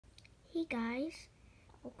Hey guys,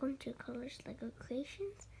 welcome to Colors Lego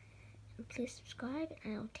Creations, and please subscribe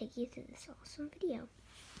and I'll take you through this awesome video.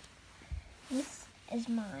 This is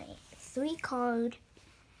my 3-card,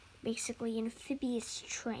 basically amphibious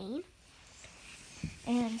train.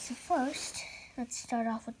 And so first, let's start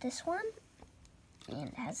off with this one. And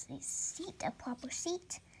it has a seat, a proper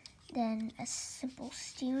seat, then a simple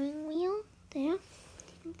steering wheel there, you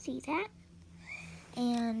can see that,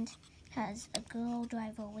 and has a girl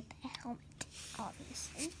driver with a helmet,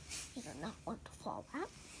 obviously. You do not want to fall out.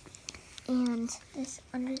 And this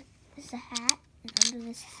under is a hat, and under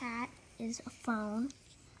this hat is a phone.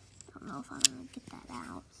 I don't know if I'm gonna get that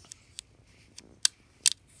out.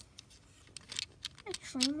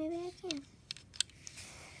 Actually, maybe I can.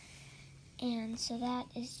 And so that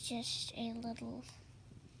is just a little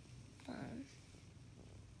phone.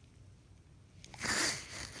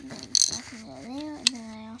 And then so I can go there, and then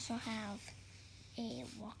I also have a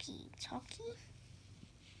walkie-talkie.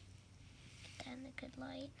 Get that in a good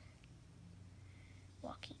light.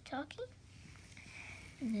 Walkie-talkie.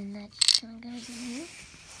 And then that just kind of goes in here.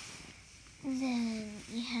 And then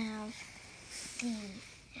you have the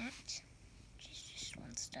hat, which is just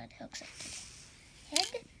one stud hooks up to the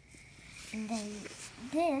head. And then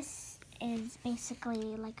this is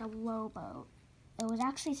basically like a rowboat. It was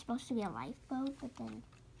actually supposed to be a lifeboat, but then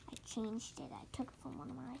I changed it. I took it from one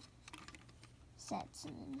of my sets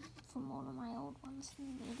and then from one of my old ones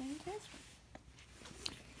and made it into this one.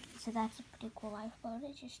 So that's a pretty cool lifeboat.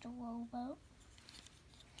 It's just a rowboat.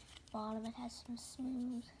 Bottom it has some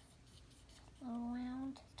smooth little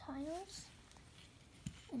round tires.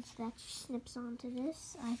 And so that just snips onto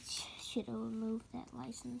this. I should have removed that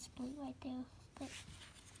license plate right there, but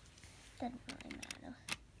it doesn't really matter.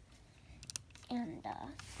 And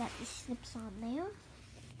that just slips on there.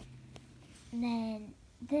 And then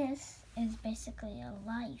this is basically a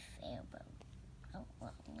life airboat.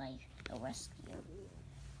 A rescue.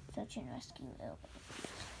 Search and rescue airboat.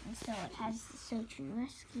 And so it has the search and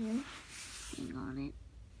rescue thing on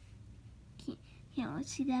it. Can't really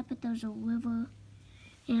see that, but there's a river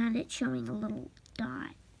and it's showing a little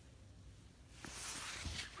dot.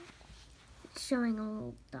 It's showing a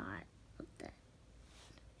little dot of that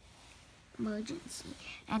emergency.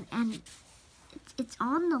 And it's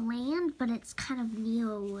on the land, but it's kind of near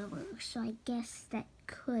a river, so I guess that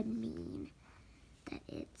could mean that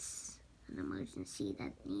it's an emergency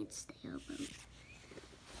that needs the airboat.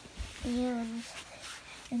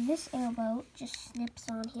 And this airboat just snips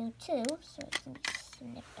on here too, so it can be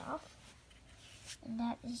snipped off. And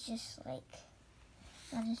that is just a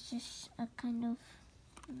kind of,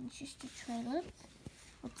 it's just a trailer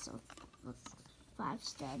with 5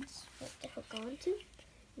 studs with the hook onto.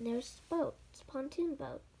 And there's the boat. It's a pontoon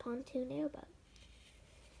boat, pontoon airboat.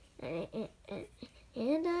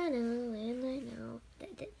 And I know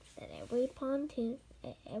that every pontoon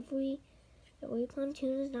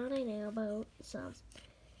is not an airboat. So,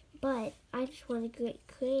 but I just want to get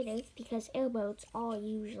creative because airboats are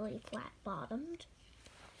usually flat bottomed.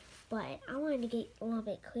 But I wanted to get a little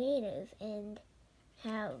bit creative and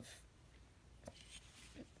have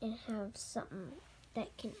something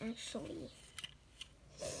that can actually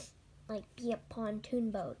like be a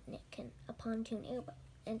pontoon boat, and a pontoon airboat,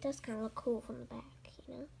 and it does kind of look cool from the back,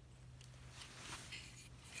 you know.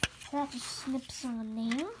 So that just snips on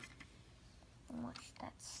there, and watch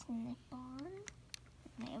that snip on.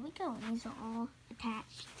 And there we go. And these are all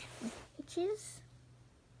attached with hitches.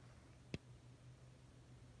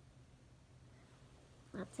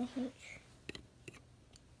 That's a hitch.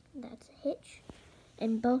 That's a hitch.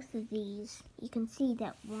 And both of these, you can see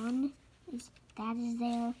that that is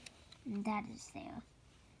there. And that is there.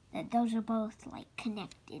 That those are both like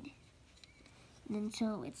connected. And then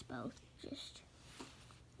so it's both just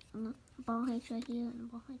a ball hitch right here and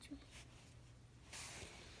a ball hitch right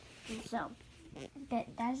here. And so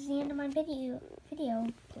that's the end of my video.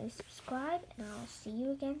 Please subscribe and I'll see you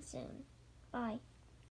again soon. Bye.